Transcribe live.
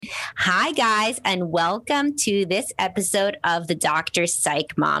Hi, guys, and welcome to this episode of the Dr.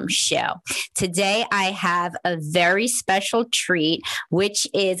 Psych Mom Show. Today, I have a very special treat, which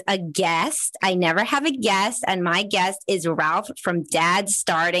is a guest. I never have a guest, and my guest is Ralph from Dad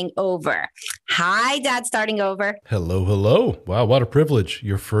Starting Over. Hi, Dad Starting Over. Hello, hello. Wow, what a privilege.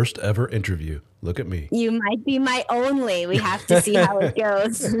 Your first ever interview. Look at me. You might be my only. We have to see how it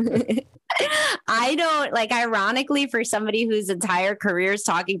goes. I don't ironically, for somebody whose entire career is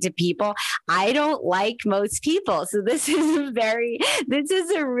talking to people, I don't like most people. So this is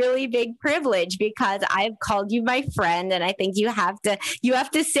a really big privilege because I've called you my friend. And I think you have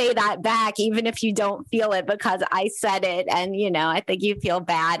to say that back, even if you don't feel it, because I said it. And, I think you feel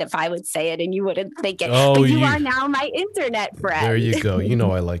bad if I would say it and you wouldn't think it. Oh, but you are now my internet friend. There you go. You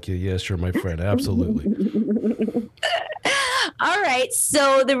know I like you. Yes, you're my friend. Absolutely. All right.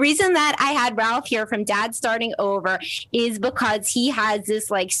 So the reason that I had Ralph here from Dad Starting Over is because he has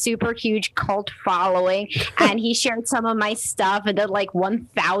this super huge cult following and he shared some of my stuff and then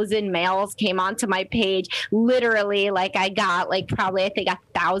 1,000 mails came onto my page. Literally, I got probably I think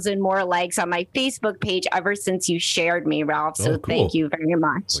 1,000 more likes on my Facebook page ever since you shared me, Ralph. So cool. Thank you very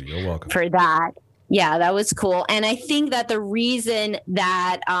much You're welcome. for that. Yeah, that was cool. And I think that the reason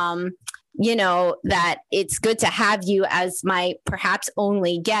that that it's good to have you as my perhaps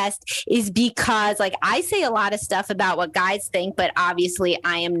only guest is because I say a lot of stuff about what guys think, but obviously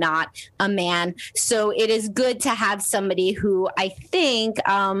I am not a man. So it is good to have somebody who I think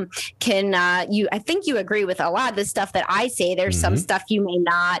I think you agree with a lot of the stuff that I say. There's some stuff you may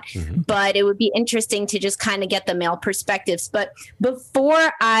not, but it would be interesting to just kind of get the male perspectives. But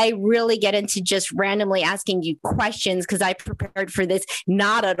before I really get into just randomly asking you questions, because I prepared for this,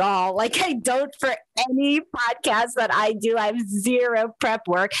 not at all. I don't for any podcast that I do. I have zero prep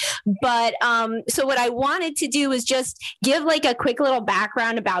work. But so what I wanted to do is just give a quick little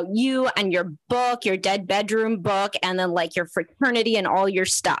background about you and your book, your Dead Bedroom book, and then your fraternity and all your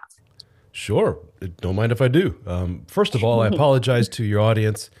stuff. Sure. Don't mind if I do. First of all, I apologize to your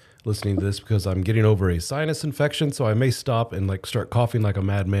audience listening to this because I'm getting over a sinus infection. So I may stop and start coughing like a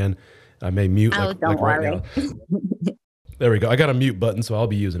madman. I may mute don't worry. right now. There we go. I got a mute button, so I'll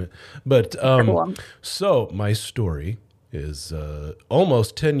be using it. But Cool. So my story is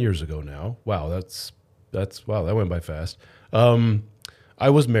almost 10 years ago now. Wow, wow, that went by fast. I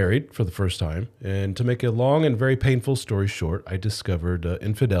was married for the first time, and to make a long and very painful story short, I discovered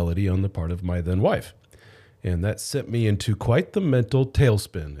infidelity on the part of my then wife. And that sent me into quite the mental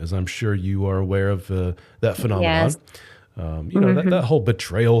tailspin, as I'm sure you are aware of that phenomenon. Yes. That whole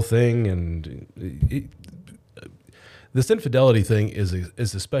betrayal thing and this infidelity thing is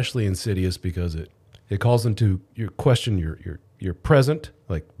especially insidious because it calls into your question your present,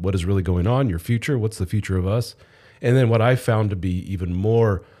 what is really going on, your future, what's the future of us, and then what I found to be even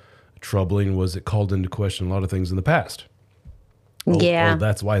more troubling was it called into question a lot of things in the past. Yeah,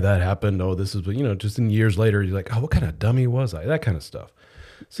 that's why that happened. This is just in years later you're like, what kind of dummy was I? That kind of stuff.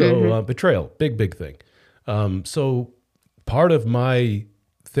 So betrayal, big thing. So part of my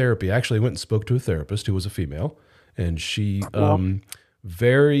therapy, I actually went and spoke to a therapist who was a female. And she,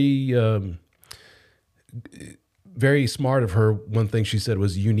 very smart of her, one thing she said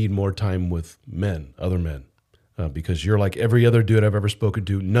was, you need more time with other men, because you're like every other dude I've ever spoken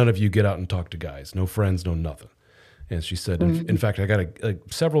to. None of you get out and talk to guys, no friends, no nothing. And she said, in fact, I got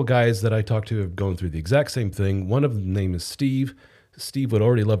several guys that I talked to have gone through the exact same thing. One of them name is Steve. Steve would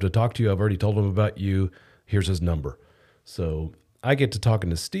already love to talk to you. I've already told him about you. Here's his number. So I get to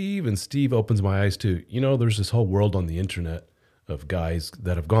talking to Steve, and Steve opens my eyes to, there's this whole world on the internet of guys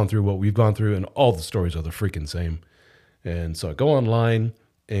that have gone through what we've gone through, and all the stories are the freaking same. And so I go online,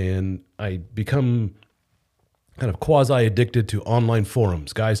 and I become kind of quasi-addicted to online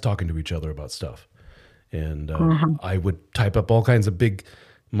forums, guys talking to each other about stuff. And I would type up all kinds of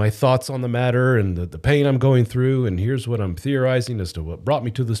my thoughts on the matter and the pain I'm going through, and here's what I'm theorizing as to what brought me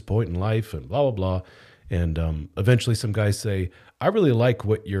to this point in life, and blah, blah, blah. And eventually some guys say, I really like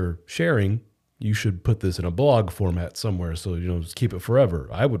what you're sharing. You should put this in a blog format somewhere so, just keep it forever.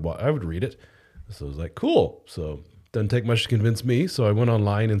 I would read it. So I was like, cool. So doesn't take much to convince me. So I went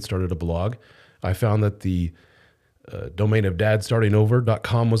online and started a blog. I found that the domain of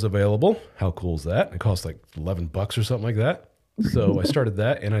dadstartingover.com was available. How cool is that? It costs $11 or something like that. So I started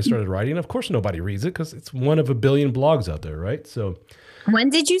that and I started writing. Of course, nobody reads it because it's one of a billion blogs out there, right? So when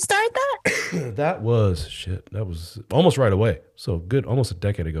did you start that? That was almost right away. So good, almost a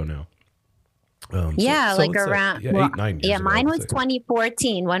decade ago now. Around 8, 9 years ago, mine was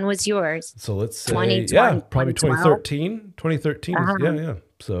 2014. When was yours? So let's say, probably 2013. 2013. Yeah.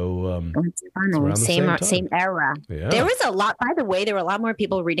 So It's it's funny. around the same time. Same era. Yeah. There was a lot, by the way, there were a lot more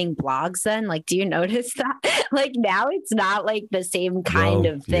people reading blogs then. Like, do you notice that? Like now it's not like the same kind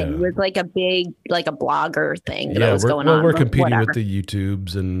Well, of thing. yeah. It was like a big, like a blogger thing that Yeah, was going on. we're but competing whatever. with the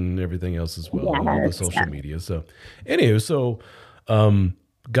YouTubes and everything else as well, and all the Yes, social yeah. media. So, anywho,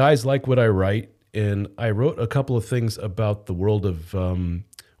 guys like what I write, and I wrote a couple of things about the world of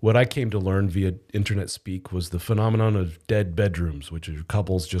what I came to learn via internet speak was the phenomenon of dead bedrooms, which are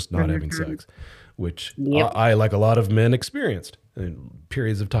couples just not having sex, which Yep. I, like a lot of men, experienced. And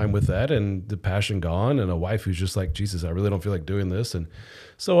periods of time with that, and the passion gone, and a wife who's just like, Jesus, I really don't feel like doing this. And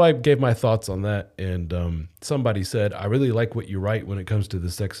so I gave my thoughts on that. And somebody said, I really like what you write when it comes to the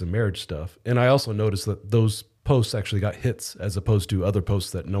sex and marriage stuff. And I also noticed that those posts actually got hits as opposed to other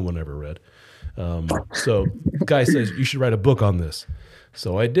posts that no one ever read. So the guy says, you should write a book on this.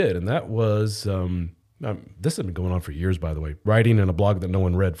 So I did. And that was, this has been going on for years, by the way, writing in a blog that no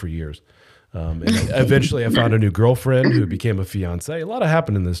one read for years. And eventually I found a new girlfriend who became a fiance. A lot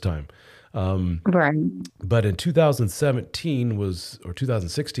happened in this time. Right. But in 2016 was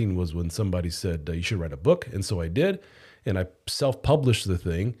when somebody said, you should write a book. And so I did. And I self-published the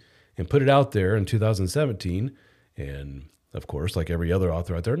thing and put it out there in 2017. And of course, like every other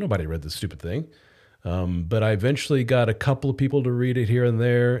author out there, nobody read this stupid thing. But I eventually got a couple of people to read it here and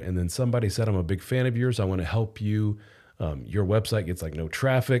there. And then somebody said, I'm a big fan of yours. I want to help you. Your website gets like no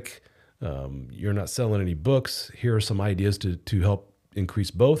traffic. You're not selling any books. Here are some ideas to help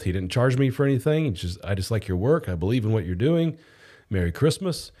increase both. He didn't charge me for anything. I just like your work. I believe in what you're doing. Merry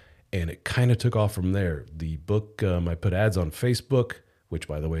Christmas. And it kind of took off from there. The book, I put ads on Facebook, which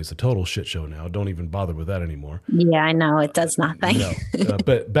by the way is a total shit show now. Don't even bother with that anymore. Yeah, I know. It does nothing. No,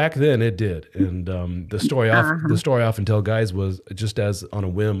 but back then it did. And the story I often tell guys was just as on a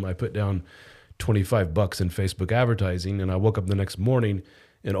whim, I put down $25 in Facebook advertising, and I woke up the next morning,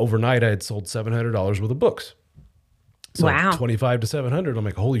 and overnight I had sold $700 worth of books. So Wow. 25 to 700. I'm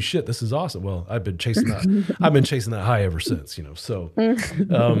like, holy shit, this is awesome. Well, I've been chasing that. I've been chasing that high ever since, So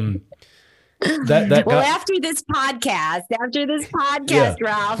After this podcast, Yeah.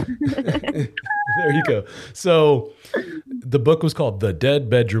 Ralph. There you go. So the book was called The Dead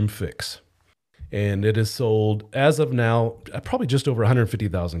Bedroom Fix. And it is sold as of now, probably just over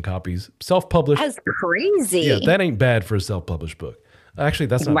 150,000 copies. Self-published. That's crazy. Yeah, that ain't bad for a self-published book. Actually,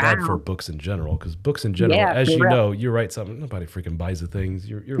 that's not bad Wow. for books in general, because books in general, Yeah, as for you real. know, you write something, nobody freaking buys the things.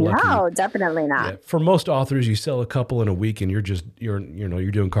 You're lucky. No, definitely not. Yeah, for most authors, you sell a couple in a week, and you're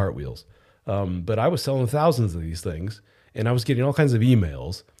doing cartwheels. But I was selling thousands of these things, and I was getting all kinds of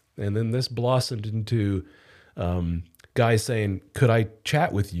emails, and then this blossomed into guys saying, "Could I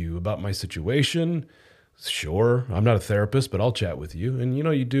chat with you about my situation?" Sure, I'm not a therapist, but I'll chat with you. And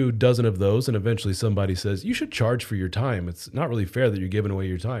you do a dozen of those, and eventually somebody says, you should charge for your time. It's not really fair that you're giving away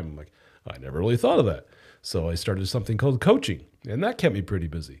your time. I'm like, I never really thought of that. So I started something called coaching, and that kept me pretty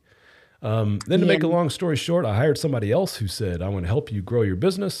busy. Then to make a long story short, I hired somebody else who said, I want to help you grow your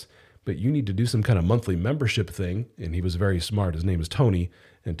business, but you need to do some kind of monthly membership thing. And he was very smart. His name is Tony.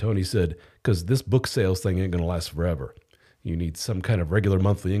 And Tony said, because this book sales thing ain't going to last forever. You need some kind of regular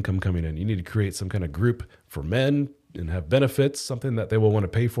monthly income coming in. You need to create some kind of group for men and have benefits, something that they will want to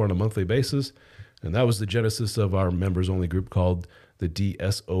pay for on a monthly basis. And that was the genesis of our members only group called the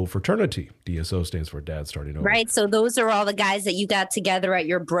DSO Fraternity. DSO stands for Dad Starting Over. Right. So those are all the guys that you got together at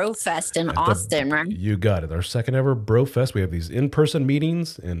your Bro Fest in Austin, right? You got it. Our second ever Bro Fest. We have these in-person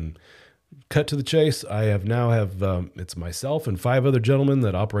meetings, and cut to the chase. It's myself and 5 other gentlemen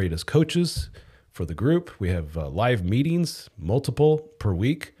that operate as coaches for the group. We have live meetings, multiple per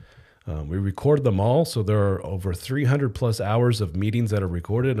week. We record them all. So there are over 300 plus hours of meetings that are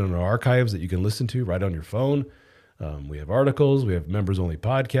recorded in our archives that you can listen to right on your phone. We have articles. We have members only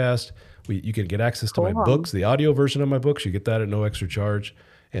podcast. You can get access to my books, the audio version of my books. You get that at no extra charge.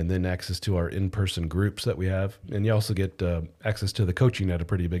 And then access to our in-person groups that we have. And you also get access to the coaching at a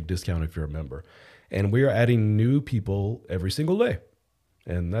pretty big discount if you're a member. And we are adding new people every single day.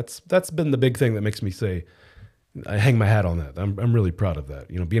 And that's been the big thing that makes me say, I hang my hat on that. I'm really proud of that.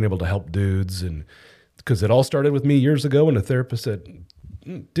 Being able to help dudes, and because it all started with me years ago when a therapist said,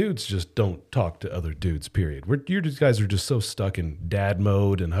 dudes just don't talk to other dudes, period. You guys are just so stuck in dad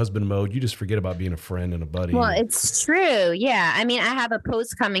mode and husband mode. You just forget about being a friend and a buddy. Well, it's true. Yeah. I mean, I have a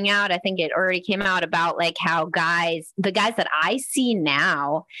post coming out. I think it already came out about like how the guys that I see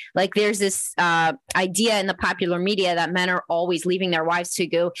now, like there's this idea in the popular media that men are always leaving their wives to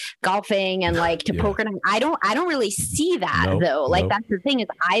go golfing and like to poker night. I don't really see that though. Like that's the thing is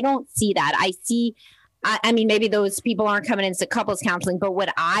I don't see that. I see I mean, maybe those people aren't coming into couples counseling, but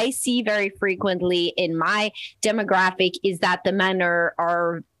what I see very frequently in my demographic is that the men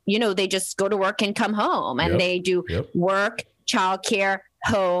are, you know, they just go to work and come home, and they do work, childcare,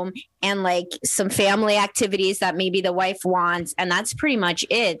 home, and like some family activities that maybe the wife wants. And that's pretty much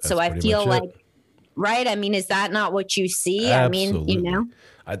it. So I feel like, right. I mean, is that not what you see? Absolutely. I mean, you know,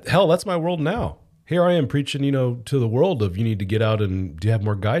 hell, that's my world now. Here I am preaching, you know, to the world of you need to get out and do you have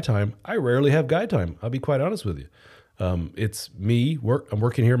more guy time? I rarely have guy time. I'll be quite honest with you. It's me I'm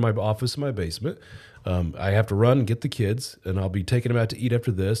working here in my office in my basement. I have to run and get the kids, and I'll be taking them out to eat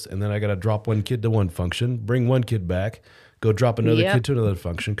after this. And then I got to drop one kid to one function, bring one kid back, go drop another kid to another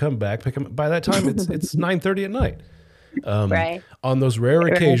function, come back, pick them up. By that time, it's 9:30 at night. Right. On those rare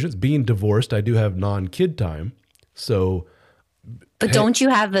occasions, being divorced, I do have non-kid time. So, but don't you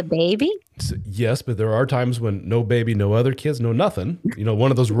have a baby? Yes, but there are times when no baby, no other kids, no nothing. You know,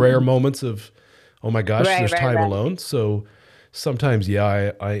 one of those rare moments of, oh my gosh, there's time alone. So sometimes,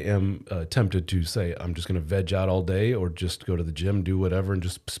 I am tempted to say I'm just going to veg out all day or just go to the gym, do whatever, and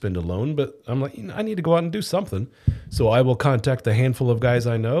just spend alone. But I'm like, I need to go out and do something. So I will contact the handful of guys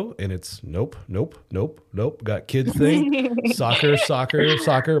I know, and it's nope. Got kids thing,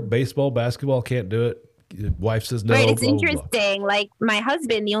 soccer, baseball, basketball, can't do it. Wife says no. Right. It's interesting. Like my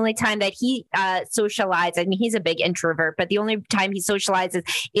husband, the only time that he socializes, I mean, he's a big introvert, but the only time he socializes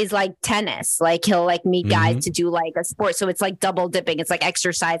is like tennis. Like he'll like meet guys to do like a sport. So it's like double dipping. It's like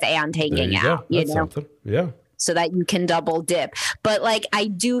exercise and hanging out, you know? Something. Yeah. So that you can double dip. But like, I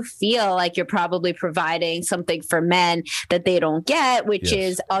do feel like you're probably providing something for men that they don't get, which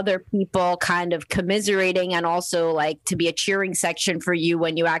is other people kind of commiserating, and also like to be a cheering section for you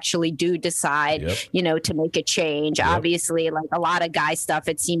when you actually do decide, you know, to make a change. Obviously, like a lot of guy stuff,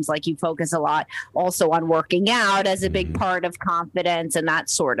 it seems like you focus a lot also on working out as a big part of confidence and that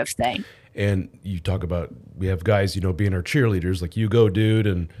sort of thing. And you talk about, we have guys, you know, being our cheerleaders, like, you go, dude,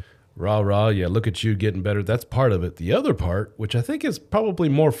 and rah, yeah, look at you getting better. That's part of it. The other part, which I think is probably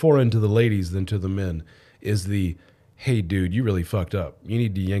more foreign to the ladies than to the men, is the, hey, dude, you really fucked up. You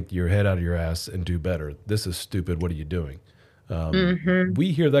need to yank your head out of your ass and do better. This is stupid. What are you doing?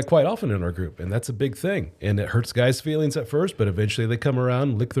 We hear that quite often in our group, and that's a big thing. And it hurts guys' feelings at first, but eventually they come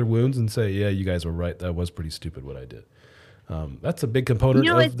around, lick their wounds, and say, yeah, you guys were right. That was pretty stupid what I did. That's a big component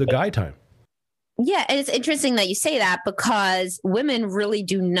of the guy time. Yeah, and it's interesting that you say that, because women really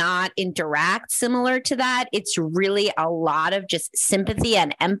do not interact similar to that. It's really a lot of just sympathy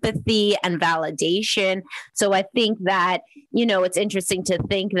and empathy and validation. So I think that, you know, it's interesting to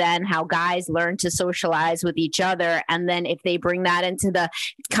think then how guys learn to socialize with each other. And then if they bring that into the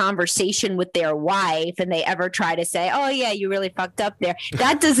conversation with their wife and they ever try to say, oh, yeah, you really fucked up there,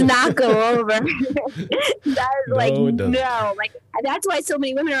 that does not go over. No. Like, that's why so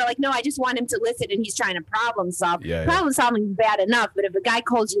many women are like, no, I just want him to listen and he's trying to problem solve. Problem solving is bad enough, but if a guy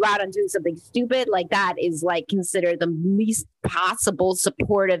calls you out on doing something stupid, like that is like considered the least possible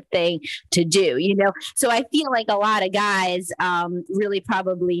supportive thing to do, you know? So I feel like a lot of guys really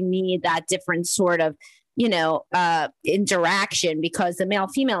probably need that different sort of, you know, interaction, because the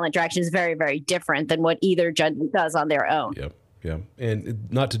male-female interaction is very, very different than what either gender does on their own. Yep. Yeah.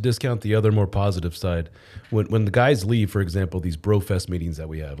 And not to discount the other more positive side, when the guys leave, for example, these BroFest meetings that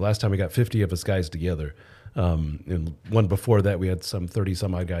we have, last time we got 50 of us guys together. And one before that, we had some 30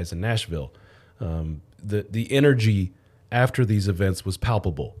 some odd guys in Nashville. The energy after these events was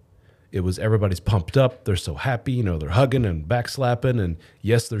palpable. It was, everybody's pumped up. They're so happy, you know, they're hugging and backslapping. And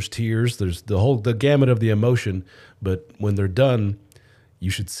yes, there's tears. There's the gamut of the emotion. But when they're done,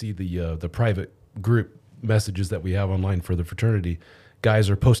 you should see the private group messages that we have online for the fraternity.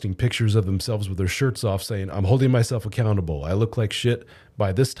 Guys are posting pictures of themselves with their shirts off saying, I'm holding myself accountable. I look like shit.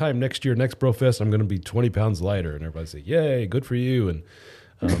 By this time next year, next BroFest, I'm going to be 20 pounds lighter. And everybody say, yay, good for you. And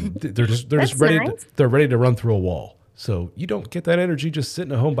they're just ready. Nice. They're ready to run through a wall. So you don't get that energy just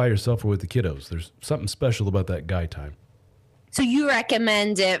sitting at home by yourself or with the kiddos. There's something special about that guy time. So you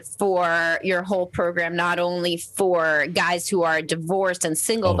recommend it for your whole program, not only for guys who are divorced and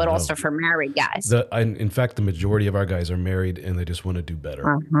single, but also for married guys. In fact, the majority of our guys are married and they just want to do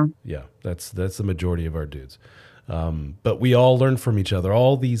better. Yeah, that's the majority of our dudes. But we all learn from each other.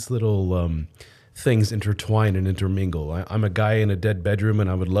 All these little things intertwine and intermingle. I'm a guy in a dead bedroom, and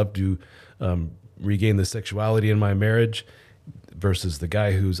I would love to regain the sexuality in my marriage, versus the guy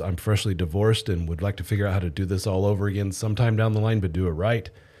I'm freshly divorced and would like to figure out how to do this all over again sometime down the line, but do it right,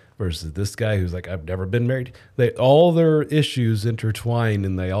 versus this guy who's like, I've never been married. All their issues intertwine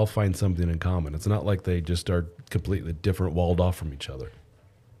and they all find something in common. It's not like they just are completely different, walled off from each other.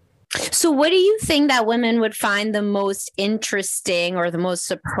 So, what do you think that women would find the most interesting or the most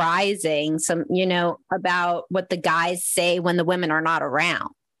surprising, about what the guys say when the women are not around?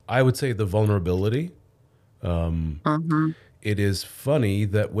 I would say the vulnerability. Uh-huh. It is funny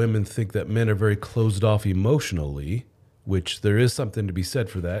that women think that men are very closed off emotionally, which there is something to be said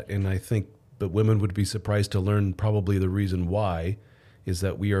for that. And I think that women would be surprised to learn probably the reason why is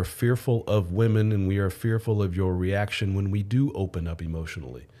that we are fearful of women and we are fearful of your reaction when we do open up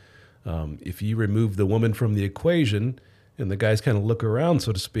emotionally. If you remove the woman from the equation and the guys kind of look around,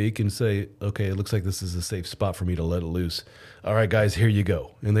 so to speak, and say, okay, it looks like this is a safe spot for me to let it loose. All right, guys, here you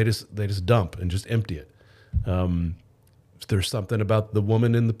go. And they just dump and just empty it. There's something about the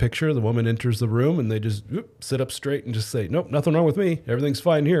woman in the picture. The woman enters the room and they just sit up straight and just say, nope, nothing wrong with me. Everything's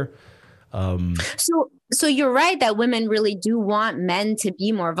fine here. So you're right that women really do want men to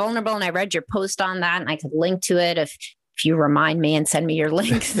be more vulnerable. And I read your post on that and I could link to it if you remind me and send me your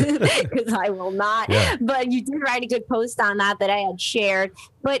links because I will not. Yeah. But you did write a good post on that I had shared.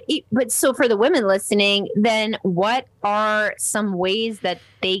 But so for the women listening, then what are some ways that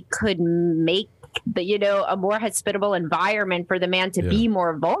they could make a more hospitable environment for the man to be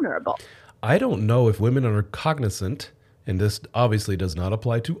more vulnerable? I don't know if women are cognizant, and this obviously does not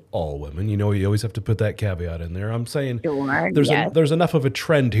apply to all women. You always have to put that caveat in there. I'm saying there's enough of a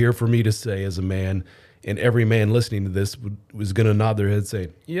trend here for me to say as a man, and every man listening to this was going to nod their head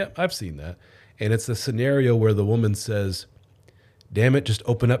saying, yeah, I've seen that. And it's a scenario where the woman says, damn it, just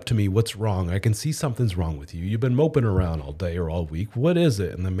open up to me. What's wrong? I can see something's wrong with you. You've been moping around all day or all week. What is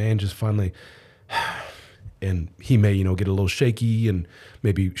it? And the man just finally, and he may, get a little shaky and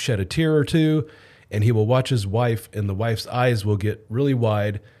maybe shed a tear or two. And he will watch his wife, and the wife's eyes will get really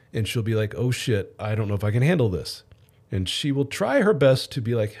wide, and she'll be like, oh shit, I don't know if I can handle this. And she will try her best to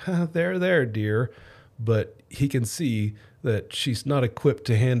be like, there, dear. But he can see that she's not equipped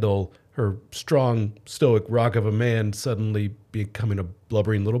to handle her strong, stoic rock of a man suddenly becoming a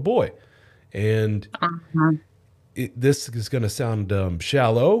blubbering little boy. And this is going to sound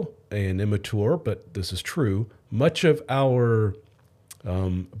shallow and immature, but this is true. Much of our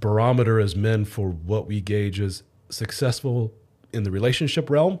barometer as men for what we gauge as successful in the relationship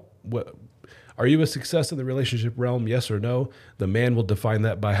realm. Are you a success in the relationship realm? Yes or no? The man will define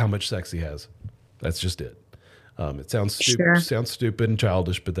that by how much sex he has. That's just it. It sounds stupid and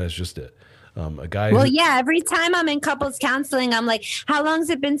childish, but that's just it. A guy. Well, yeah. Every time I'm in couples counseling, I'm like, "How long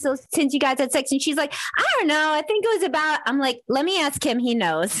has it been since you guys had sex?" And she's like, "I don't know. I think it was about." I'm like, "Let me ask him. He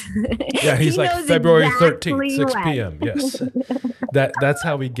knows." Yeah, he's like February 13th, 6 p.m. Yes, that's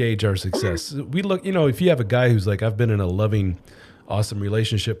how we gauge our success. We look, if you have a guy who's like, "I've been in a loving, awesome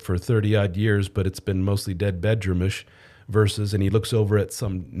relationship for 30 odd years, but it's been mostly dead bedroomish," versus, and he looks over at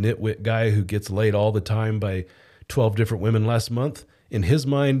some nitwit guy who gets laid all the time by 12 different women last month. In his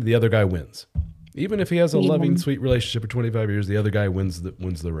mind, the other guy wins. Even if he has a loving, sweet relationship for 25 years, the other guy wins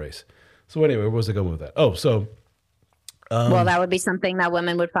the race. So anyway, where was I going with that? Oh, so... well, that would be something that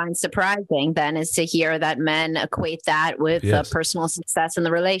women would find surprising then, is to hear that men equate that with personal success in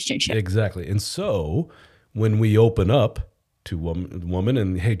the relationship. Exactly. And so when we open up to woman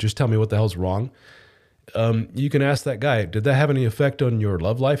and, hey, just tell me what the hell's wrong, you can ask that guy, did that have any effect on your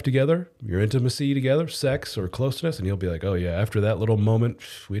love life together, your intimacy together, sex or closeness? And he'll be like, oh yeah, after that little moment,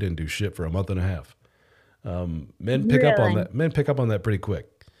 we didn't do shit for a month and a half. Men pick up on that. Men pick up on that pretty quick.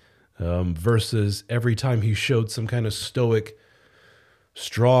 Versus every time he showed some kind of stoic,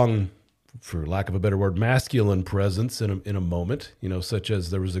 strong, for lack of a better word, masculine presence in a moment, such as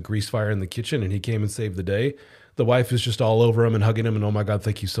there was a grease fire in the kitchen and he came and saved the day. The wife is just all over him and hugging him and, oh my God,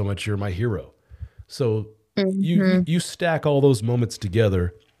 thank you so much. You're my hero. So you stack all those moments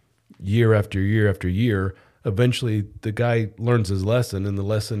together year after year after year. Eventually, the guy learns his lesson, and the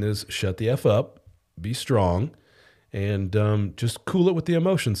lesson is shut the F up, be strong, and just cool it with the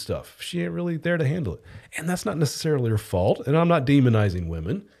emotion stuff. She ain't really there to handle it. And that's not necessarily her fault, and I'm not demonizing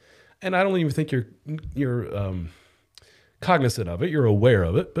women, and I don't even think you're cognizant of it. You're aware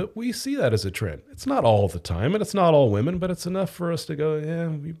of it, but we see that as a trend. It's not all the time, and it's not all women, but it's enough for us to go, yeah,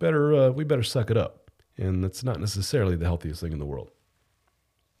 we better suck it up. And that's not necessarily the healthiest thing in the world.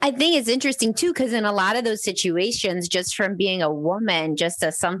 I think it's interesting too, because in a lot of those situations, just from being a woman, just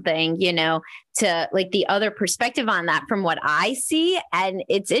as something, to like the other perspective on that from what I see. And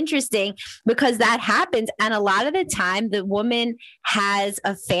it's interesting because that happens. And a lot of the time the woman has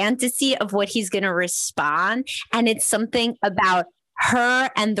a fantasy of what he's going to respond. And it's something about her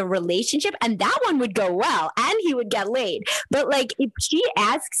and the relationship, and that one would go well and he would get laid. But like if she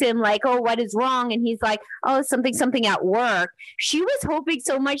asks him like, oh, what is wrong? And he's like, oh, something at work. She was hoping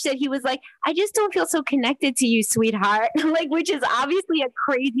so much that he was like, I just don't feel so connected to you, sweetheart. Like, which is obviously a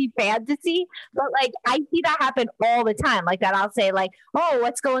crazy fantasy. But like I see that happen all the time. Like that I'll say like, oh,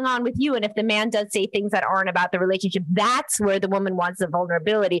 what's going on with you? And if the man does say things that aren't about the relationship, that's where the woman wants the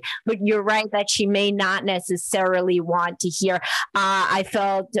vulnerability. But you're right that she may not necessarily want to hear, I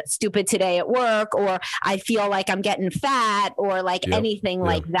felt stupid today at work, or I feel like I'm getting fat, or like anything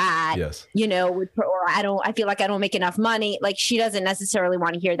like that. Yes. You know, or I feel like I don't make enough money. Like she doesn't necessarily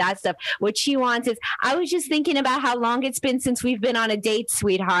want to hear that stuff. What she wants is, I was just thinking about how long it's been since we've been on a date,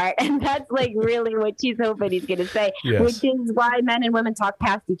 sweetheart. And that's like really what she's hoping he's going to say, which is why men and women talk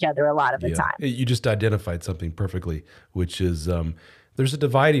past each other a lot of the time. You just identified something perfectly, which is there's a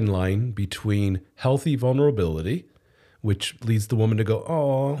dividing line between healthy vulnerability, which leads the woman to go,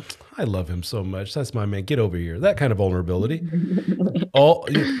 oh, I love him so much. That's my man. Get over here. That kind of vulnerability.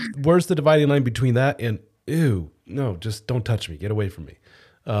 Where's the dividing line between that and, ew, no, just don't touch me. Get away from me.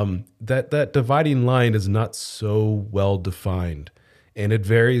 That dividing line is not so well defined, and it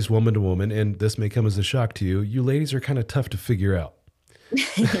varies woman to woman. And this may come as a shock to you. You ladies are kind of tough to figure out.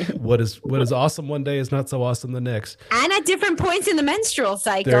 What is awesome one day is not so awesome the next. And at different points in the menstrual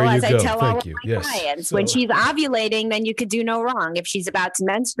cycle, as I tell all of my clients. So, when she's ovulating, then you could do no wrong. If she's about to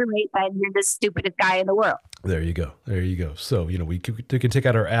menstruate, then you're the stupidest guy in the world. There you go. There you go. So, we can take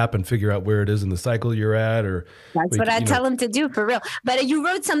out our app and figure out where it is in the cycle you're at, or that's what I tell them to do, for real. But you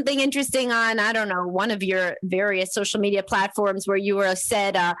wrote something interesting on, I don't know, one of your various social media platforms, where you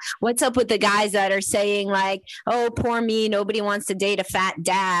said, what's up with the guys that are saying like, oh, poor me, nobody wants to date a fat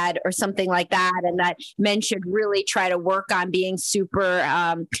dad, or something like that. And that men should really try to work on being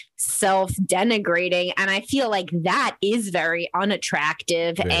super self-denigrating. And I feel like that is very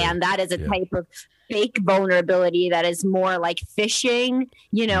unattractive. And that is a type of fake vulnerability that is more like fishing,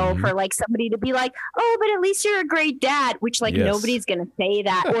 for like somebody to be like, oh, but at least you're a great dad, which like nobody's going to say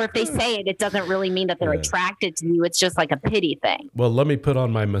that. Or if they say it, it doesn't really mean that they're attracted to you. It's just like a pity thing. Well, let me put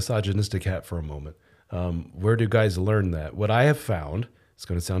on my misogynistic hat for a moment. Where do guys learn that? What I have found, it's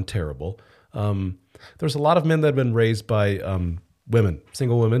going to sound terrible. There's a lot of men that have been raised by women,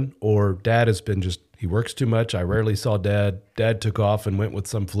 single women, or dad has been he works too much. I rarely saw dad. Dad took off and went with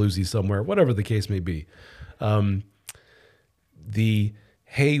some floozy somewhere, whatever the case may be. The,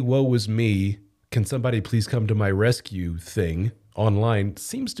 hey, woe is me, can somebody please come to my rescue thing online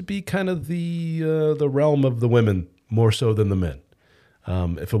seems to be kind of the realm of the women more so than the men.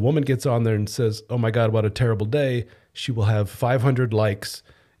 If a woman gets on there and says, oh my God, what a terrible day, she will have 500 likes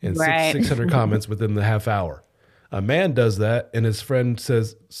and 600 comments within the half hour. A man does that, and his friend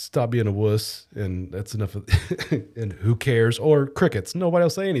says, stop being a wuss, and that's enough. And who cares? Or crickets. Nobody will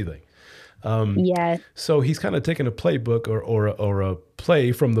say anything. So he's kind of taking a playbook or a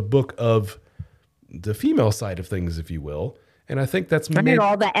play from the book of the female side of things, if you will. And I think that's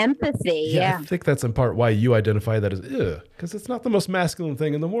all the empathy. Yeah, I think that's in part why you identify that as because it's not the most masculine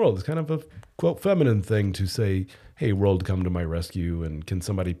thing in the world. It's kind of a quote feminine thing to say, "Hey, world, come to my rescue," and can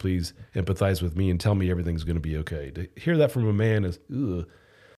somebody please empathize with me and tell me everything's going to be okay. To hear that from a man is ugh.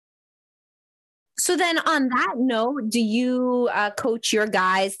 So then on that note, do you coach your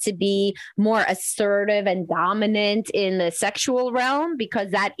guys to be more assertive and dominant in the sexual realm?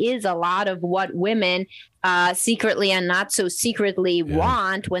 Because that is a lot of what women secretly and not so secretly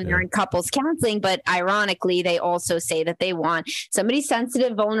want when they're in couples counseling. But ironically, they also say that they want somebody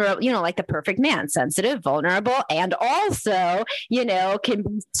sensitive, vulnerable, like the perfect man, sensitive, vulnerable, and also, can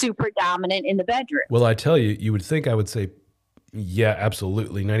be super dominant in the bedroom. Well, I tell you, you would think I would say, yeah,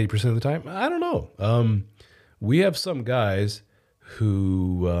 absolutely. 90% of the time. I don't know. We have some guys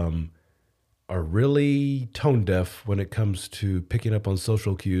who are really tone deaf when it comes to picking up on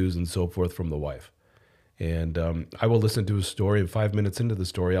social cues and so forth from the wife. And I will listen to a story, and 5 minutes into the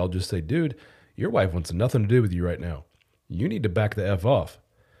story, I'll just say, dude, your wife wants nothing to do with you right now. You need to back the F off.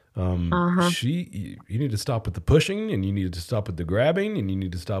 You need to stop with the pushing, and you need to stop with the grabbing, and you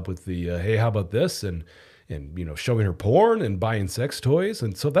need to stop with the, hey, how about this? And showing her porn and buying sex toys.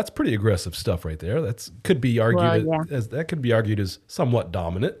 And so that's pretty aggressive stuff right there. That could be argued as somewhat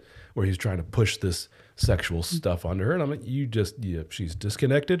dominant, where he's trying to push this sexual stuff onto her. And I'm like, she's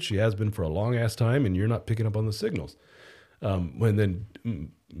disconnected. She has been for a long ass time, and you're not picking up on the signals. When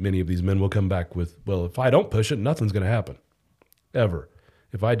then many of these men will come back with, well, if I don't push it, nothing's going to happen ever.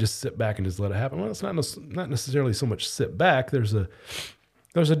 If I just sit back and just let it happen, well, it's not necessarily so much sit back. There's a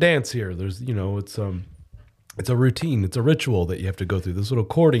dance here. There's, it's a routine. It's a ritual that you have to go through, this little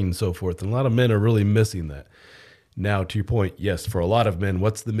courting and so forth. And a lot of men are really missing that. Now, to your point, yes, for a lot of men,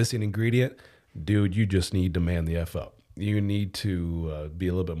 what's the missing ingredient? Dude, you just need to man the F up. You need to be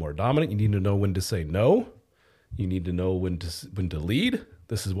a little bit more dominant. You need to know when to say no. You need to know when to lead.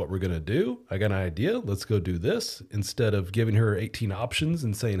 This is what we're going to do. I got an idea. Let's go do this. Instead of giving her 18 options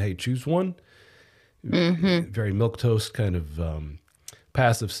and saying, hey, choose one. Mm-hmm. Very milquetoast kind of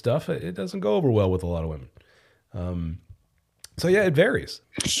passive stuff. It doesn't go over well with a lot of women. So yeah, it varies.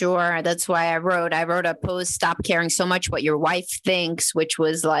 Sure. That's why I wrote a post, Stop Caring So Much What Your Wife Thinks, which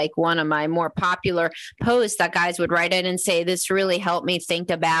was like one of my more popular posts that guys would write in and say, this really helped me think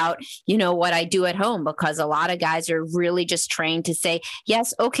about, what I do at home, because a lot of guys are really just trained to say,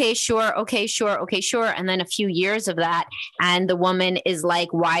 yes, okay, sure. Okay, sure. Okay, sure. And then a few years of that. And the woman is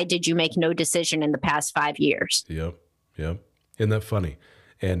like, why did you make no decision in the past 5 years? Yep. Isn't that funny?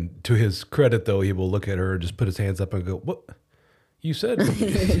 And to his credit, though, he will look at her and just put his hands up and go, what? You said,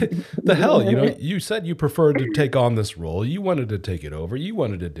 the hell, you said you preferred to take on this role. You wanted to take it over. You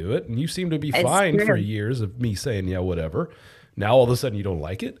wanted to do it. And you seem to be fine for years of me saying, yeah, whatever. Now, all of a sudden, you don't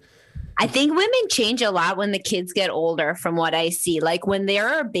like it. I think women change a lot when the kids get older, from what I see. Like when there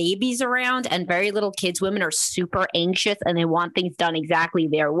are babies around and very little kids, women are super anxious and they want things done exactly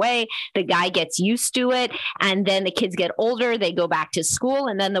their way. The guy gets used to it. And then the kids get older, they go back to school.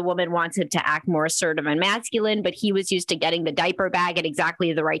 And then the woman wants him to act more assertive and masculine. But he was used to getting the diaper bag at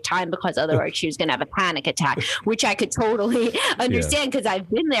exactly the right time, because otherwise she was going to have a panic attack, which I could totally understand, because I've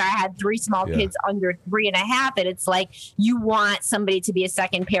been there. I had 3 small kids under 3.5. And it's like, you want somebody to be a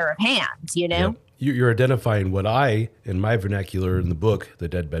second pair of hands. Yep. You're identifying what I, in my vernacular in the book, The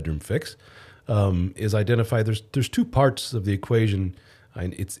Dead Bedroom Fix, is identify there's 2 parts of the equation.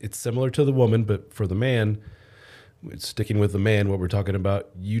 It's similar to the woman, but for the man, sticking with the man, what we're talking about,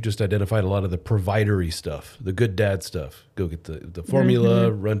 you just identified a lot of the providery stuff, the good dad stuff. Go get the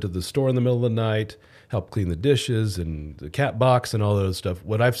formula, run to the store in the middle of the night, help clean the dishes and the cat box and all those stuff.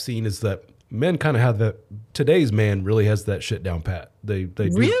 What I've seen is that men kind of have that. Today's man really has that shit down pat. They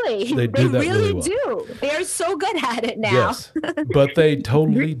really do that really well. Do. They are so good at it now. Yes, but they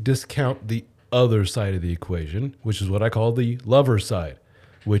totally discount the other side of the equation, which is what I call the lover side,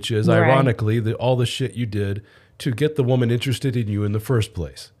 which is ironically all the shit you did to get the woman interested in you in the first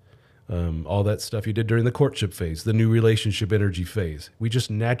place. All that stuff you did during the courtship phase, the new relationship energy phase. We just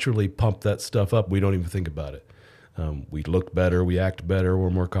naturally pump that stuff up. We don't even think about it. We look better, we act better,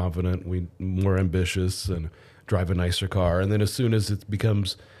 we're more confident, we more ambitious, and drive a nicer car. And then as soon as it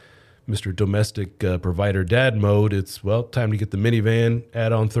becomes Mr. Domestic Provider Dad mode, it's, well, time to get the minivan,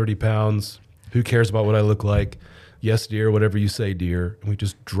 add on 30 pounds. Who cares about what I look like? Yes, dear, whatever you say, dear. And we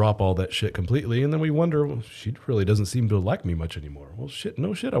just drop all that shit completely. And then we wonder, well, she really doesn't seem to like me much anymore. Well, shit,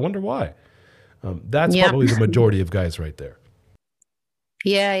 no shit. I wonder why. That's probably the majority of guys right there.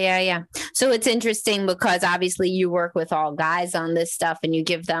 Yeah. So it's interesting because obviously you work with all guys on this stuff and you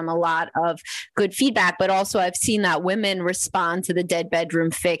give them a lot of good feedback, but also I've seen that women respond to the Dead Bedroom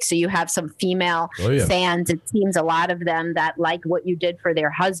Fix. So you have some female fans, it seems, a lot of them that like what you did for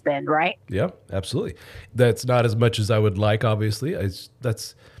their husband, right? Yeah, absolutely. That's not as much as I would like, obviously.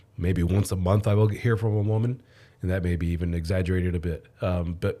 That's maybe once a month I will hear from a woman, and that may be even exaggerated a bit.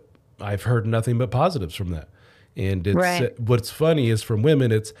 But I've heard nothing but positives from that. And it's what's funny is from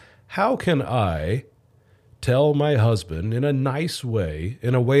women, it's how can I tell my husband in a nice way,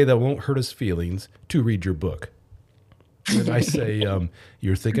 in a way that won't hurt his feelings, to read your book? And I say,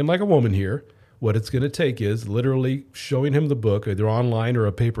 you're thinking like a woman here. What it's going to take is literally showing him the book, either online or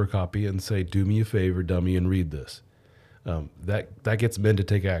a paper copy, and say, do me a favor, dummy, and read this. That gets men to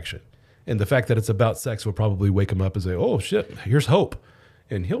take action. And the fact that it's about sex will probably wake him up and say, oh, shit, here's hope.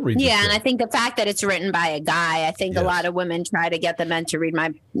 And he'll read. Yeah, and I think the fact that it's written by a guy, I think a lot of women try to get the men to read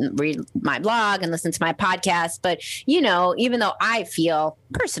my blog and listen to my podcast. But, even though I feel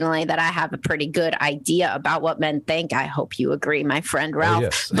personally that I have a pretty good idea about what men think, I hope you agree, my friend Ralph.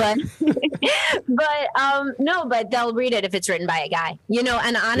 Yes. But they'll read it if it's written by a guy,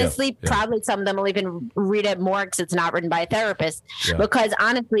 and honestly, probably some of them will even read it more because it's not written by a therapist. Yeah. Because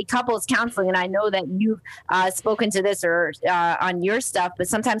honestly, couples counseling, and I know that you've spoken to this or on your stuff, but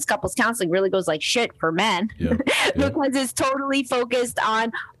sometimes couples counseling really goes like shit for men because it's totally focused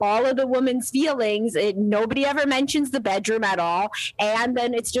on all of the woman's feelings. Nobody ever mentions the bedroom at all. And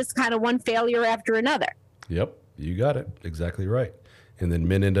then it's just kind of one failure after another. Yep. You got it. Exactly right. And then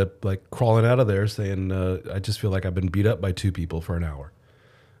men end up like crawling out of there saying, I just feel like I've been beat up by 2 people for an hour.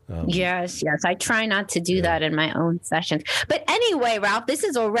 Yes. I try not to do that in my own sessions. But anyway, Ralph, this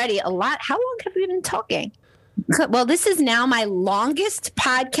is already a lot. How long have we been talking? Well, this is now my longest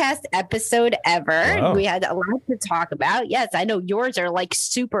podcast episode ever. Wow. We had a lot to talk about. Yes, I know yours are like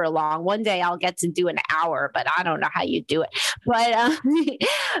super long. One day I'll get to do an hour, but I don't know how you do it.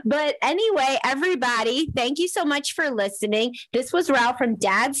 But anyway, everybody, thank you so much for listening. This was Ralph from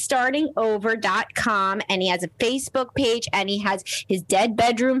dadstartingover.com, and he has a Facebook page, and he has his Dead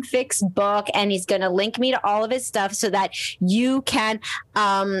Bedroom Fix book, and he's going to link me to all of his stuff so that you can,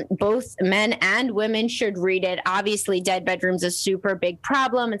 both men and women should read it. Obviously, dead bedroom's a super big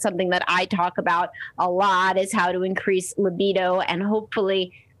problem, and something that I talk about a lot is how to increase libido and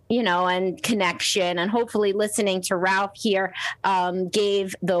hopefully, and connection, and hopefully listening to Ralph here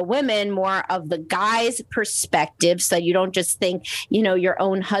gave the women more of the guy's perspective, so you don't just think, your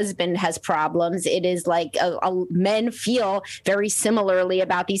own husband has problems. It is like men feel very similarly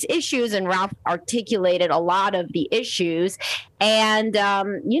about these issues, and Ralph articulated a lot of the issues, and,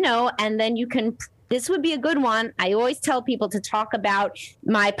 and then you can. This would be a good one. I always tell people to talk about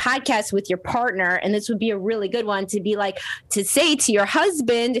my podcast with your partner, and this would be a really good one to be like, to say to your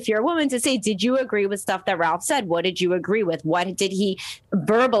husband, if you're a woman, to say, did you agree with stuff that Ralph said? What did you agree with? What did he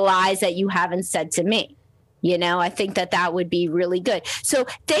verbalize that you haven't said to me? I think that would be really good. So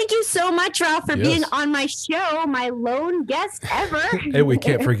thank you so much, Ralph, for being on my show, my lone guest ever. Hey, we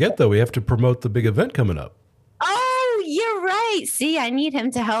can't forget, though, we have to promote the big event coming up. Oh, you're right. See, I need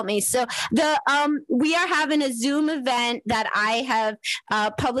him to help me. So we are having a Zoom event that I have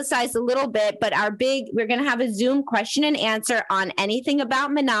publicized a little bit, but we're going to have a Zoom question and answer on anything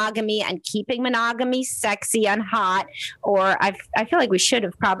about monogamy and keeping monogamy sexy and hot. Or I feel like we should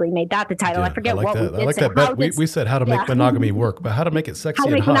have probably made that the title. Yeah, I forget I like what that. we did. I like that. But we said how to make monogamy work, but how to make it sexy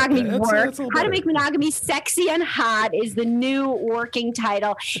and hot. How to make monogamy sexy and hot is the new working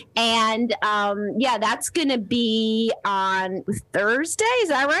title. And that's going to be on Thursday. Is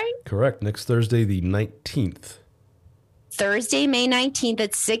that right? Correct. Next Thursday, the 19th. Thursday, May 19th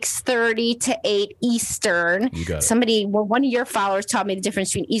at 6:30 to 8 Eastern. You got it. One of your followers taught me the difference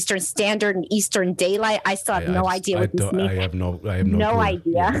between Eastern Standard and Eastern Daylight. I still have no idea what this means. I have no idea.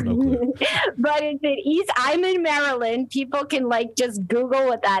 Yeah, no clue. But it's in East. I'm in Maryland. People can just Google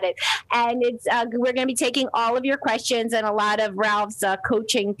what that is. And it's we're going to be taking all of your questions, and a lot of Ralph's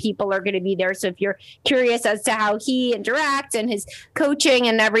coaching people are going to be there. So if you're curious as to how he interacts and his coaching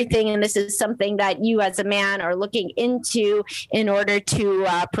and everything, and this is something that you as a man are looking into in order to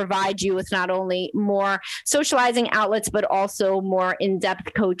provide you with not only more socializing outlets, but also more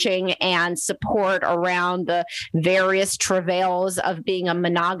in-depth coaching and support around the various travails of being a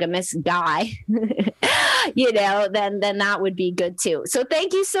monogamous guy, then that would be good too. So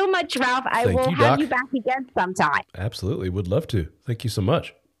thank you so much, Ralph. I will have you back again sometime. Absolutely. Would love to. Thank you so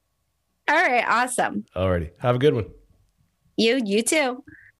much. All right. Awesome. All righty. Have a good one. You too.